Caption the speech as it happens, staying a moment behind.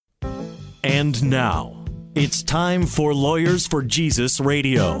And now, it's time for Lawyers for Jesus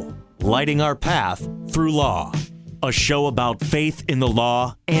Radio, lighting our path through law. A show about faith in the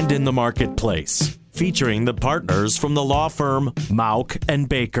law and in the marketplace, featuring the partners from the law firm Mauck and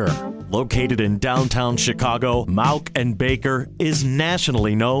Baker. Located in downtown Chicago, Mauck and Baker is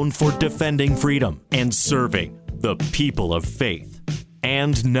nationally known for defending freedom and serving the people of faith.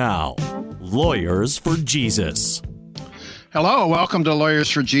 And now, Lawyers for Jesus. Hello, welcome to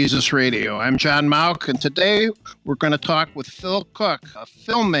Lawyers for Jesus Radio. I'm John Mauck, and today we're going to talk with Phil Cook, a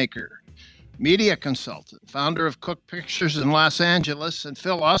filmmaker, media consultant, founder of Cook Pictures in Los Angeles, and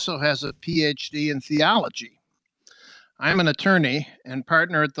Phil also has a PhD in theology. I'm an attorney and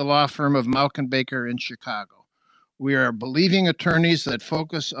partner at the law firm of Mauck and Baker in Chicago. We are believing attorneys that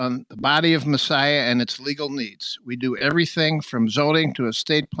focus on the body of Messiah and its legal needs. We do everything from zoning to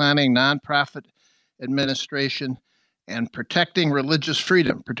estate planning, nonprofit administration, and protecting religious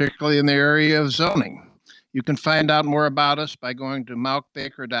freedom, particularly in the area of zoning. You can find out more about us by going to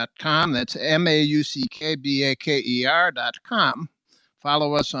mauckbaker.com. That's MAUCKBAKER.com.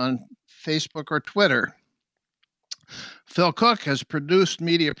 Follow us on Facebook or Twitter. Phil Cook has produced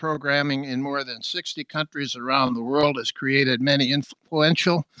media programming in more than 60 countries around the world, has created many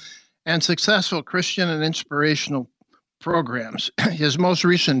influential and successful Christian and inspirational programs. His most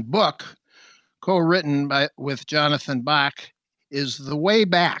recent book, co-written with Jonathan Bach, is The Way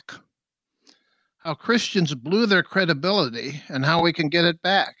Back: How Christians Blew Their Credibility and How We Can Get It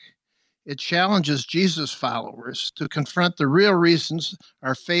Back. It challenges Jesus followers to confront the real reasons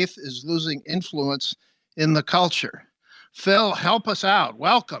our faith is losing influence in the culture. Phil, help us out.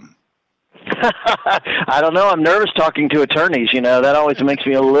 Welcome. I don't know. I'm nervous talking to attorneys. That always makes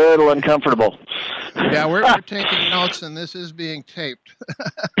me a little uncomfortable. Yeah, we're taking notes, and this is being taped.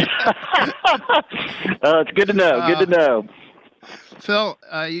 It's good to know. Good to know. Phil,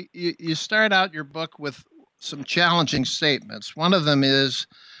 you start out your book with some challenging statements. One of them is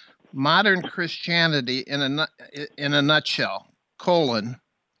modern Christianity in a nutshell, :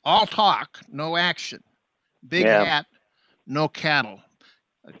 all talk, no action. Big hat, no cattle.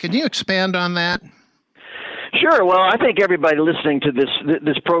 Can you expand on that? Sure. Well, I think everybody listening to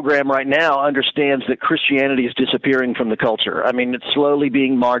this program right now understands that Christianity is disappearing from the culture. I mean, it's slowly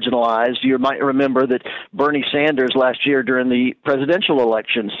being marginalized. You might remember that Bernie Sanders last year during the presidential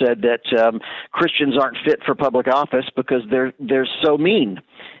election said that Christians aren't fit for public office because they're so mean.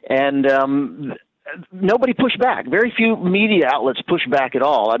 And nobody pushed back. Very few media outlets pushed back at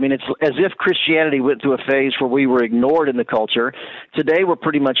all. I mean, it's as if Christianity went through a phase where we were ignored in the culture. Today, we're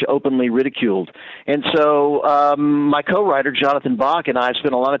pretty much openly ridiculed. And so my co-writer, Jonathan Bach, and I have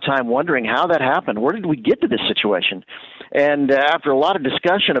spent a lot of time wondering how that happened. Where did we get to this situation? And after a lot of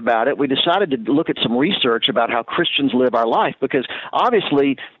discussion about it, we decided to look at some research about how Christians live our life, because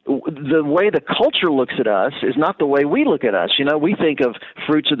obviously the way the culture looks at us is not the way we look at us. We think of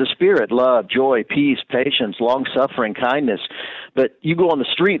fruits of the Spirit: love, joy, peace, patience, long-suffering, kindness. But you go on the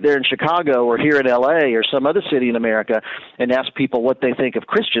street there in Chicago or here in L.A. or some other city in America and ask people what they think of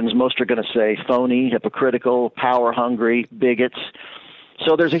Christians, most are going to say phony, hypocritical, power-hungry, bigots.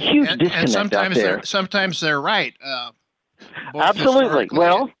 So there's a huge disconnect out there. Sometimes they're right. Absolutely.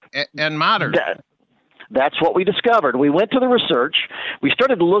 Well, and modern. That's what we discovered. We went to the research. We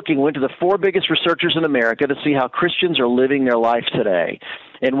started looking, went to the 4 biggest researchers in America to see how Christians are living their life today.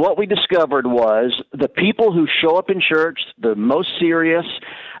 And what we discovered was the people who show up in church, the most serious,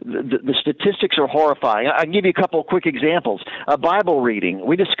 the statistics are horrifying. I'll give you a couple of quick examples. Bible reading.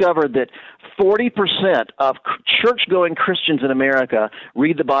 We discovered that 40% of church-going Christians in America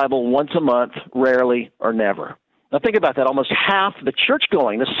read the Bible once a month, rarely or never. Now think about that. Almost half the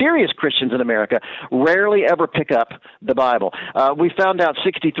church-going, the serious Christians in America, rarely ever pick up the Bible. We found out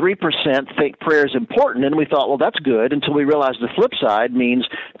 63% think prayer is important, and we thought, well, that's good, until we realized the flip side means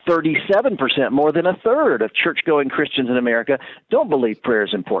 37%, more than a third of church-going Christians in America, don't believe prayer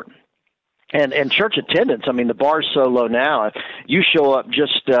is important. And church attendance, I mean, the bar's so low now. If you show up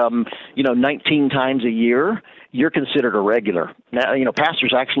just 19 times a year, you're considered a regular. Now,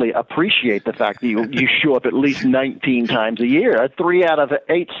 pastors actually appreciate the fact that you show up at least 19 times a year, 3 out of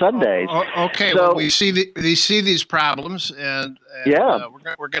 8 Sundays. Okay, so, well, we see these problems, and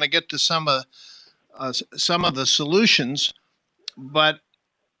we're going to get to some of the solutions. But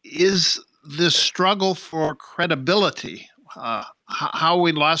is this struggle for credibility, how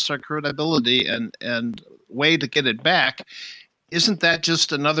we lost our credibility, and way to get it back, isn't that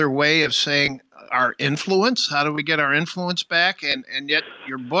just another way of saying our influence? How do we get our influence back? And yet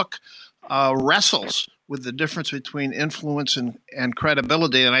your book wrestles with the difference between influence and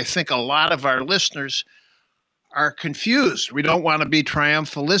credibility. And I think a lot of our listeners are confused. We don't want to be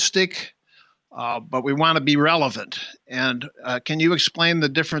triumphalistic. but we want to be relevant. And can you explain the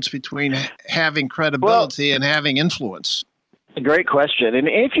difference between having credibility and having influence? A great question. And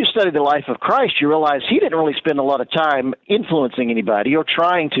if you study the life of Christ, you realize he didn't really spend a lot of time influencing anybody or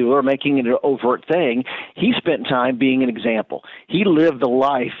trying to or making it an overt thing. He spent time being an example. He lived the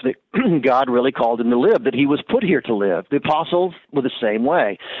life that God really called him to live, that he was put here to live. The apostles were the same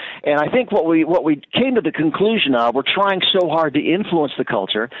way. And I think what we came to the conclusion of, we're trying so hard to influence the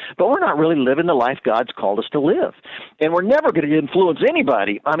culture, but we're not really living the life God's called us to live. And we're never going to influence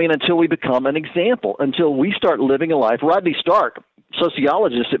anybody, until we become an example, until we start living a life. Rodney Stark,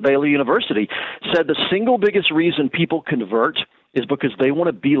 sociologist at Baylor University, said the single biggest reason people convert is because they want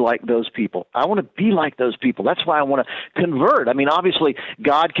to be like those people. I want to be like those people. That's why I want to convert. Obviously,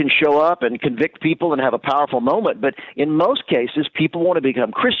 God can show up and convict people and have a powerful moment, but in most cases, people want to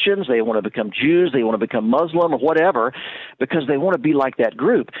become Christians, they want to become Jews, they want to become Muslim or whatever, because they want to be like that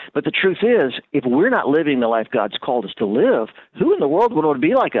group. But the truth is, if we're not living the life God's called us to live, who in the world would want to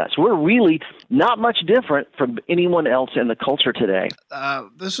be like us? We're really not much different from anyone else in the culture today.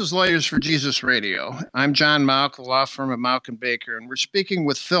 This is Lawyers for Jesus Radio. I'm John Mauck, the law firm of Mauck & Baker, and we're speaking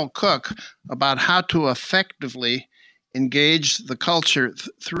with Phil Cook about how to effectively engage the culture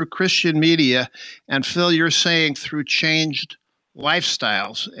through Christian media. And Phil, you're saying through changed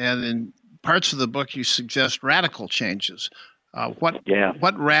lifestyles. And in parts of the book, you suggest radical changes.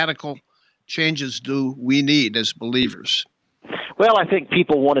 What radical changes do we need as believers? Well, I think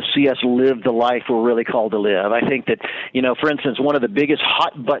people want to see us live the life we're really called to live. I think that, for instance, one of the biggest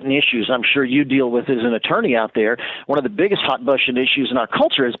hot-button issues I'm sure you deal with as an attorney out there, one of the biggest hot-button issues in our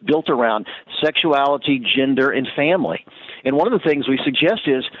culture is built around sexuality, gender, and family. And one of the things we suggest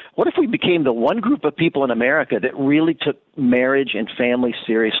is, what if we became the one group of people in America that really took marriage and family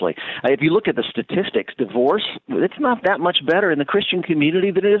seriously? If you look at the statistics, divorce, it's not that much better in the Christian community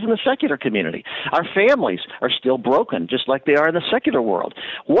than it is in the secular community. Our families are still broken, just like they are in the secular world.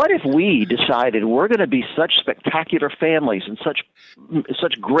 What if we decided we're going to be such spectacular families and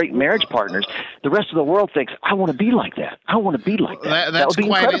such great marriage partners, the rest of the world thinks, I want to be like that. I want to be like that. That would be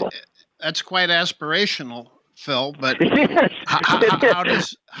incredible. That's quite aspirational, Phil, but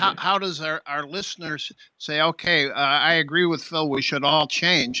how does our listeners say, okay, I agree with Phil, we should all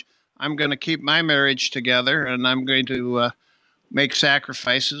change. I'm going to keep my marriage together and I'm going to make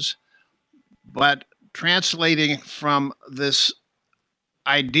sacrifices. But translating from this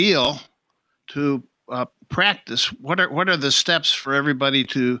ideal to practice, what are the steps for everybody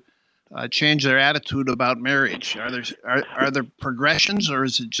to change their attitude about marriage? Are there progressions, or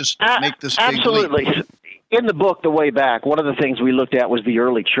is it just make this big absolutely leap? In the book, The Way Back, one of the things we looked at was the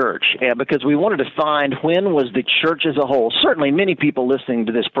early church, because we wanted to find when was the church as a whole. Certainly many people listening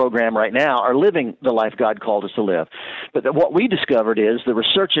to this program right now are living the life God called us to live. But what we discovered is the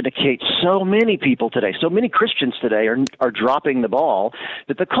research indicates so many people today, so many Christians today are dropping the ball,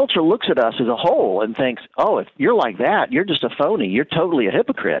 that the culture looks at us as a whole and thinks, oh, if you're like that, you're just a phony. You're totally a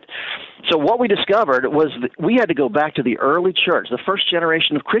hypocrite. So what we discovered was that we had to go back to the early church, the first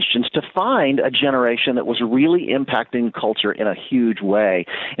generation of Christians, to find a generation that was really impacting culture in a huge way.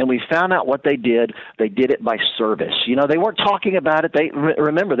 And we found out what they did. They did it by service. They weren't talking about it.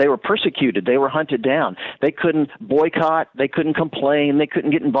 Remember, they were persecuted. They were hunted down. They couldn't boycott. They couldn't complain. They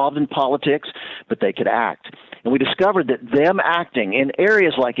couldn't get involved in politics, but they could act. And we discovered that them acting in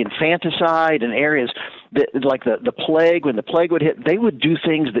areas like infanticide and areas that, like the plague, when the plague would hit, they would do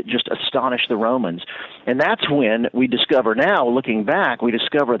things that just astonished the Romans. And that's when we discover now, looking back, we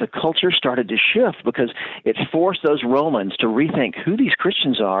discover the culture started to shift because it forced those Romans to rethink who these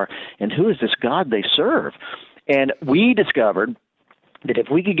Christians are and who is this God they serve. And we discovered that if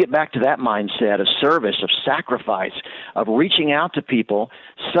we could get back to that mindset of service, of sacrifice, of reaching out to people,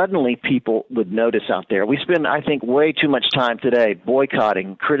 suddenly people would notice out there. We spend, I think, way too much time today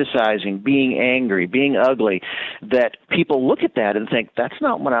boycotting, criticizing, being angry, being ugly, that people look at that and think, that's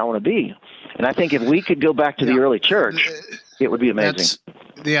not what I want to be. And I think if we could go back to the early church, it would be amazing.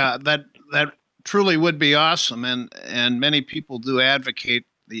 That truly would be awesome. And many people do advocate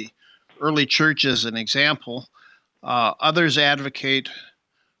the early church as an example. Others advocate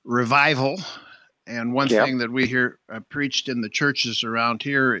revival, and one thing that we hear preached in the churches around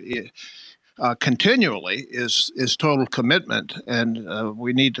here continually is total commitment, and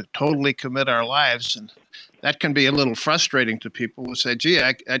we need to totally commit our lives, and that can be a little frustrating to people who say, "Gee,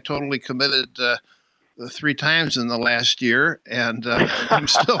 I totally committed 3 times in the last year, and I'm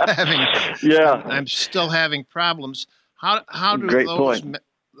still having problems." How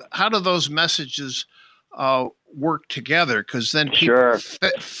do those messages work together? Because then people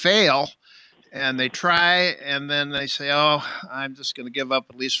fail, and they try, and then they say, "Oh, I'm just going to give up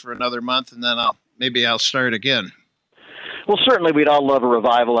at least for another month, and then I'll start again." Well, certainly we'd all love a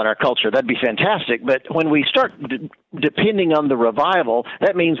revival in our culture. That'd be fantastic. But when we start depending on the revival,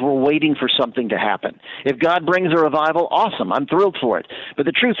 that means we're waiting for something to happen. If God brings a revival, awesome. I'm thrilled for it. But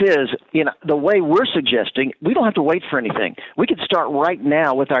the truth is, the way we're suggesting, we don't have to wait for anything. We could start right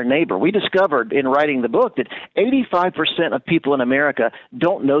now with our neighbor. We discovered in writing the book that 85% of people in America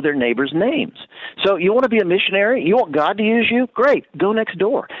don't know their neighbor's names. So you want to be a missionary? You want God to use you? Great. Go next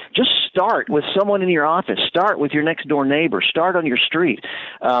door. Just start with someone in your office. Start with your next door neighbor. Start on your street.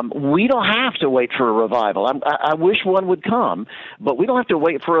 We don't have to wait for a revival. I wish one would come, but we don't have to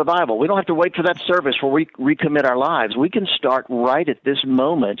wait for a revival. We don't have to wait for that service where we recommit our lives. We can start right at this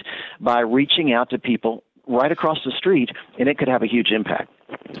moment by reaching out to people right across the street, and it could have a huge impact.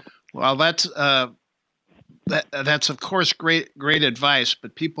 Well, that's of course great advice,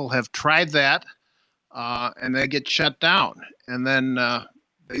 but people have tried that and they get shut down, and then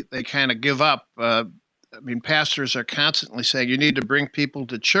they kind of give up. Pastors are constantly saying you need to bring people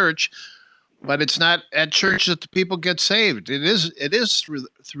to church, but it's not at church that the people get saved. It is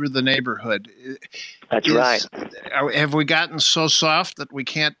through the neighborhood. That's right. Have we gotten so soft that we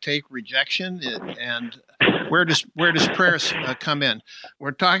can't take rejection? And where does prayer come in?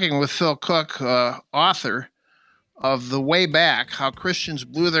 We're talking with Phil Cook, author of The Way Back: How Christians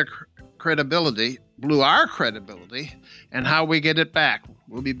Blew Our Credibility, and How We Get It Back.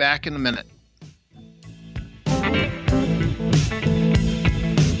 We'll be back in a minute.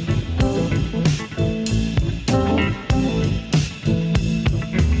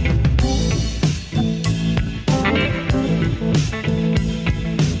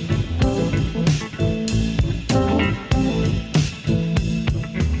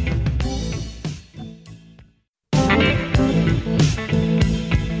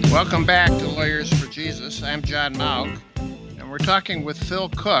 Welcome back to Lawyers for Jesus. I'm John Mauck, and we're talking with Phil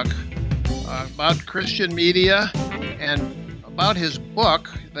Cook about Christian media and about his book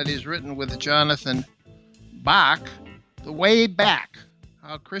that he's written with Jonathan Bach, The Way Back: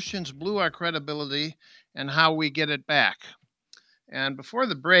 How Christians Blew Our Credibility and How We Get It Back. And before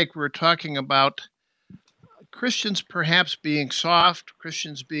the break, we were talking about Christians perhaps being soft,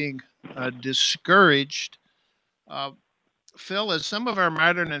 Christians being discouraged. Phil, is some of our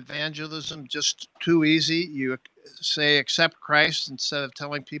modern evangelism just too easy? You say accept Christ instead of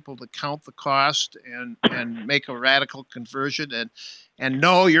telling people to count the cost and make a radical conversion, and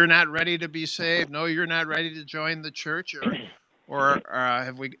no, you're not ready to be saved. No, you're not ready to join the church, or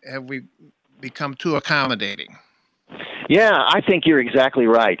have we become too accommodating? Yeah, I think you're exactly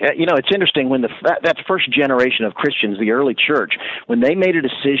right. It's interesting when that first generation of Christians, the early church, when they made a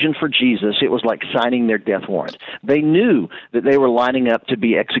decision for Jesus, it was like signing their death warrant. They knew that they were lining up to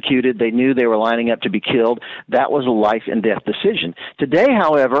be executed. They knew they were lining up to be killed. That was a life and death decision. Today,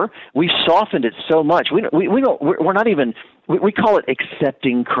 however, we've softened it so much. We're not even. We call it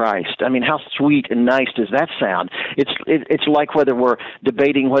accepting Christ. I mean, how sweet and nice does that sound? It's like whether we're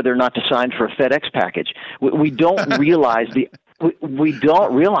debating whether or not to sign for a FedEx package. We don't realize we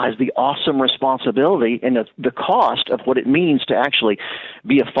don't realize the awesome responsibility and the cost of what it means to actually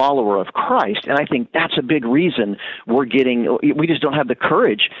be a follower of Christ. And I think that's a big reason we just don't have the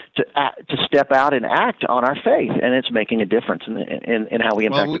courage to step out and act on our faith, and it's making a difference in how we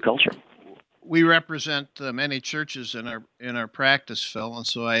impact the culture. We represent many churches in our practice, Phil, and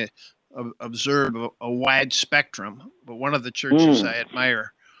so I observe a wide spectrum. But one of the churches I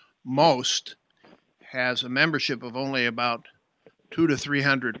admire most has a membership of only about 200 to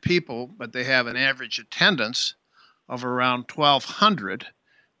 300 people, but they have an average attendance of around 1,200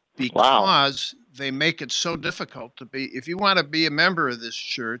 because they make it so difficult to be. If you want to be a member of this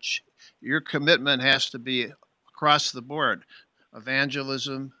church, your commitment has to be across the board: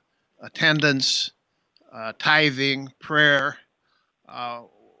 evangelism, attendance, tithing, prayer.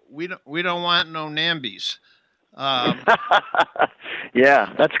 We don't want no nambies.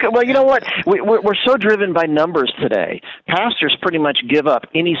 Yeah, that's good. Well, you know what? We're so driven by numbers today. Pastors pretty much give up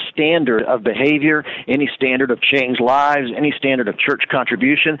any standard of behavior, any standard of changed lives, any standard of church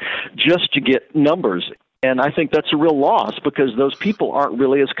contribution, just to get numbers. And I think that's a real loss because those people aren't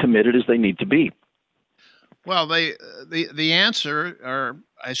really as committed as they need to be. Well, the answer, or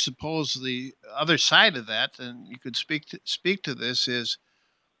I suppose the other side of that, and you could speak to this, is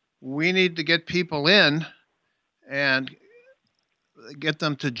we need to get people in and get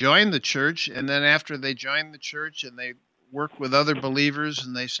them to join the church, and then after they join the church and they work with other believers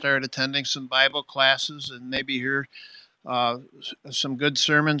and they start attending some Bible classes and maybe hear some good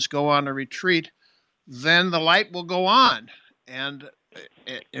sermons, go on a retreat, then the light will go on. And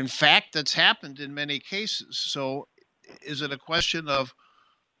in fact, that's happened in many cases. So is it a question of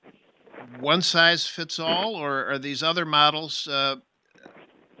one size fits all, or are these other models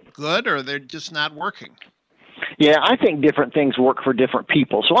good, or they're just not working? Yeah, I think different things work for different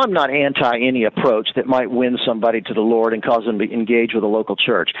people. So I'm not anti any approach that might win somebody to the Lord and cause them to engage with a local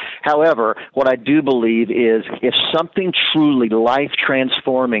church. However, what I do believe is if something truly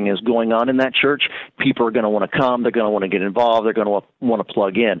life-transforming is going on in that church, people are going to want to come, they're going to want to get involved, they're going to want to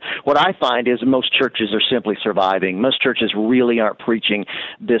plug in. What I find is most churches are simply surviving. Most churches really aren't preaching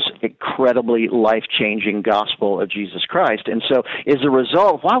this incredibly life-changing gospel of Jesus Christ. And so as a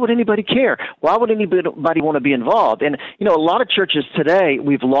result, why would anybody care? Why would anybody want to be involved? And, a lot of churches today,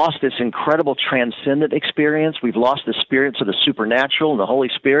 we've lost this incredible transcendent experience. We've lost the experience of the supernatural and the Holy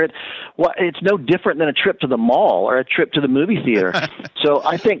Spirit. Well, it's no different than a trip to the mall or a trip to the movie theater. So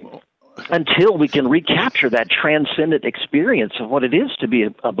I think until we can recapture that transcendent experience of what it is to be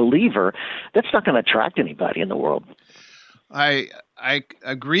a believer, that's not going to attract anybody in the world. I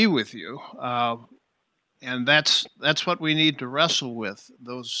agree with you. And that's what we need to wrestle with,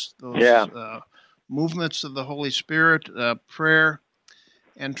 those movements of the Holy Spirit, prayer,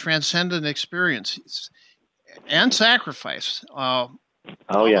 and transcendent experiences, and sacrifice. All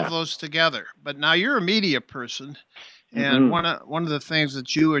of those together. But now you're a media person, and one of the things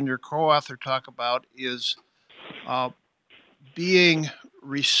that you and your co-author talk about is being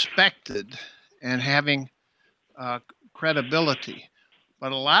respected and having credibility.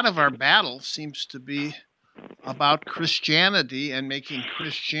 But a lot of our battle seems to be about Christianity and making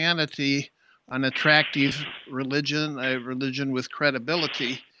Christianity an attractive religion, a religion with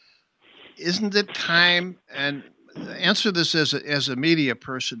credibility. Isn't it time, and answer this as a media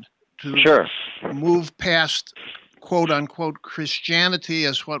person, to move past quote-unquote Christianity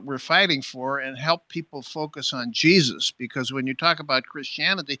as what we're fighting for and help people focus on Jesus? Because when you talk about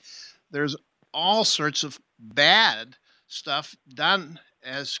Christianity, there's all sorts of bad stuff done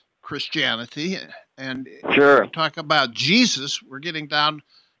as Christianity. And when you talk about Jesus, we're getting down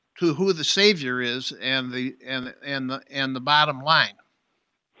to who the Savior is and the bottom line.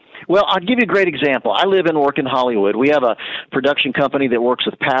 Well, I'll give you a great example. I live and work in Hollywood. We have a production company that works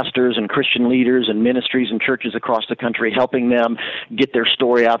with pastors and Christian leaders and ministries and churches across the country, helping them get their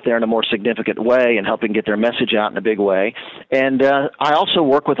story out there in a more significant way and helping get their message out in a big way. And I also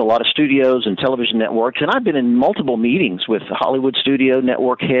work with a lot of studios and television networks, and I've been in multiple meetings with Hollywood studio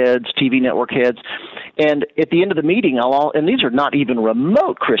network heads, TV network heads. And at the end of the meeting, and these are not even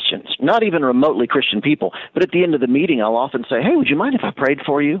remote Christians, not even remotely Christian people, but at the end of the meeting, I'll often say, hey, would you mind if I prayed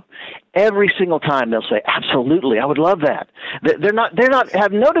for you? Every single time they'll say, absolutely, I would love that. They're not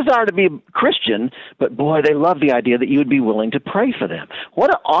have no desire to be a Christian, but boy, they love the idea that you would be willing to pray for them. What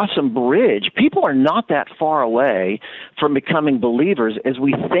an awesome bridge. People are not that far away from becoming believers as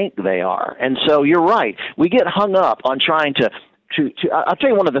we think they are. And so you're right. We get hung up on trying to I'll tell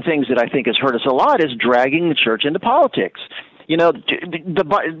you, one of the things that I think has hurt us a lot is dragging the church into politics.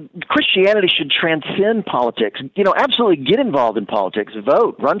 Christianity should transcend politics. Absolutely get involved in politics,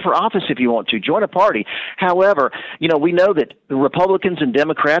 vote, run for office if you want to, join a party. However, we know that the Republicans and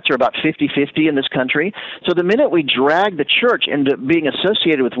Democrats are about 50-50 in this country. So the minute we drag the church into being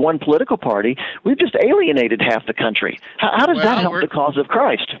associated with one political party, we've just alienated half the country. How does that help the cause of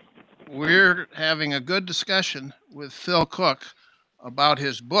Christ? We're having a good discussion with Phil Cook about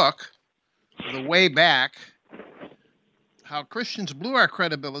his book, The Way Back, how Christians blew our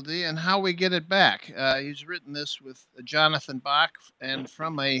credibility and how we get it back. He's written this with Jonathan Bach and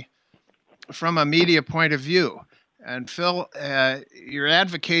from a media point of view. And Phil, you're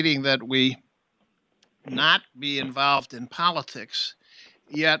advocating that we not be involved in politics,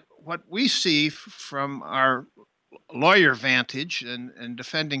 yet what we see from our lawyer vantage and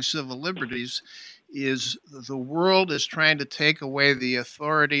defending civil liberties is the world is trying to take away the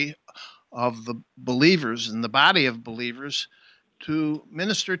authority of the believers and the body of believers to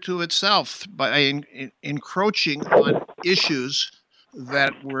minister to itself by encroaching on issues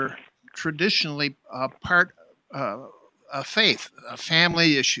that were traditionally part of faith,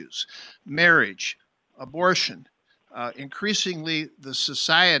 family issues, marriage, abortion. Increasingly, the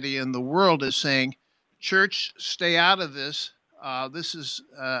society and the world is saying, church, stay out of this.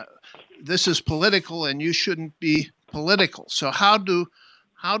 This is political, and you shouldn't be political. So how do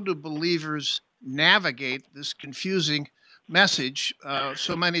believers navigate this confusing message?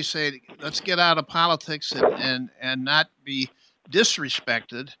 So many say, let's get out of politics and not be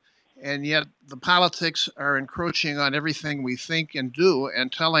disrespected, and yet the politics are encroaching on everything we think and do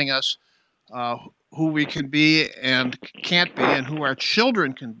and telling us who we can be and can't be, and who our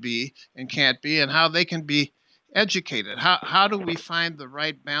children can be and can't be, and how they can be educated? How do we find the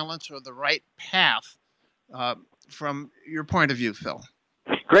right balance or the right path from your point of view, Phil?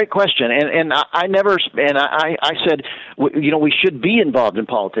 Great question, and I said, we should be involved in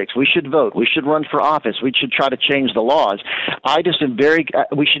politics. We should vote. We should run for office. We should try to change the laws. I just am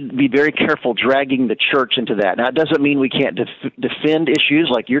we should be very careful dragging the church into that. Now, it doesn't mean we can't defend issues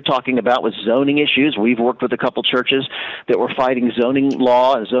like you're talking about with zoning issues. We've worked with a couple churches that were fighting zoning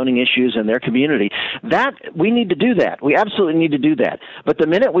law and zoning issues in their community. That we need to do that. We absolutely need to do that. But the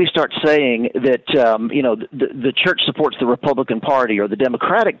minute we start saying that the church supports the Republican Party or the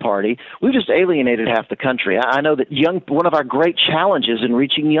Democratic Party, we've just alienated half the country. I know that one of our great challenges in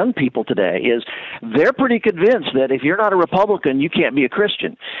reaching young people today is they're pretty convinced that if you're not a Republican, you can't be a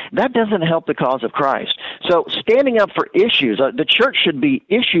Christian. That doesn't help the cause of Christ. So standing up for issues, the church should be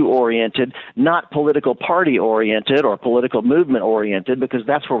issue-oriented, not political party-oriented or political movement-oriented, because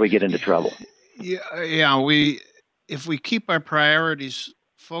that's where we get into trouble. If we keep our priorities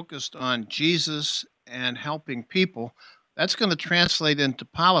focused on Jesus and helping people, that's going to translate into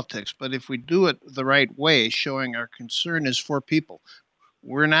politics. But if we do it the right way, showing our concern is for people,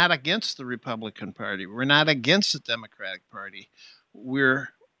 we're not against the Republican Party. We're not against the Democratic Party.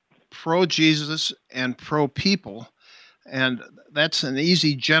 We're pro-Jesus and pro-people. And that's an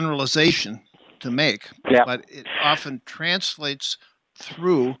easy generalization to make. Yeah. But it often translates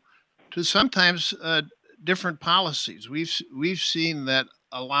through to sometimes different policies. We've seen that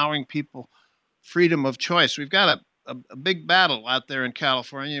allowing people freedom of choice. We've got a big battle out there in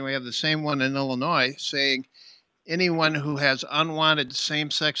California. We have the same one in Illinois saying anyone who has unwanted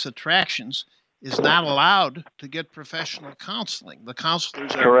same-sex attractions is not allowed to get professional counseling. The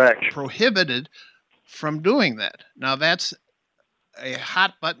counselors are prohibited from doing that. Now, that's a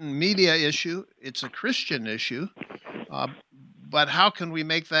hot-button media issue. It's a Christian issue. But how can we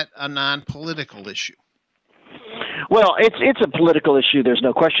make that a non-political issue? Well, it's a political issue. There's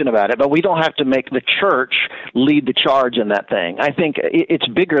no question about it. But we don't have to make the church lead the charge in that thing. I think it's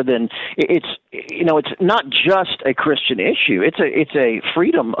bigger than it's not just a Christian issue. It's a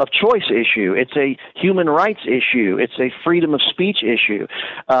freedom of choice issue. It's a human rights issue. It's a freedom of speech issue.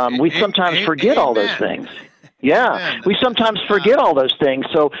 We sometimes forget all those things. Yeah, we sometimes forget all those things.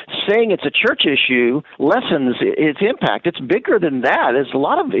 So saying it's a church issue lessens its impact. It's bigger than that. There's a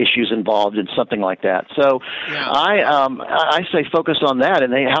lot of issues involved in something like that. So I say focus on that,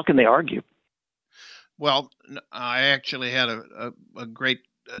 and how can they argue? Well, I actually had a great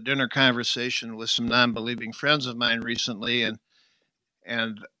dinner conversation with some non-believing friends of mine recently, and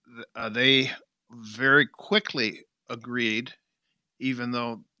they very quickly agreed, even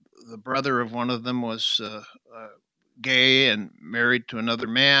though the brother of one of them was gay and married to another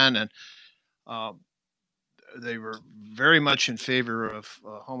man, and they were very much in favor of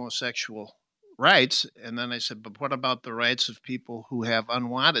homosexual rights. And then I said, but what about the rights of people who have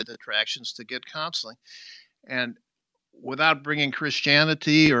unwanted attractions to get counseling? And without bringing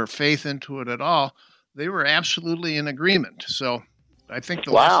Christianity or faith into it at all, they were absolutely in agreement. So I think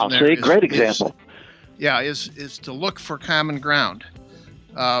the lesson there great example. Is to look for common ground.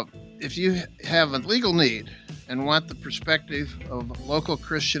 If you have a legal need and want the perspective of local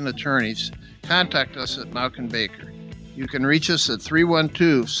Christian attorneys, contact us at Mauck & Baker. You can reach us at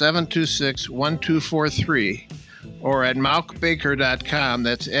 312-726-1243 or at mauckbaker.com.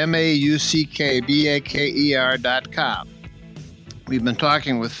 That's MAUCKBAKER.com. We've been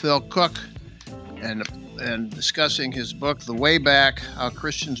talking with Phil Cook and discussing his book, The Way Back, How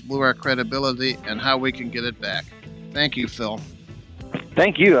Christians Blew Our Credibility and How We Can Get It Back. Thank you, Phil.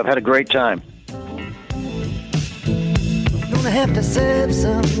 Thank you. I've had a great time. Gonna have to serve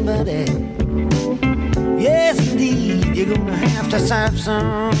somebody. Yes, indeed, you're gonna have to serve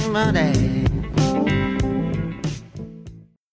somebody.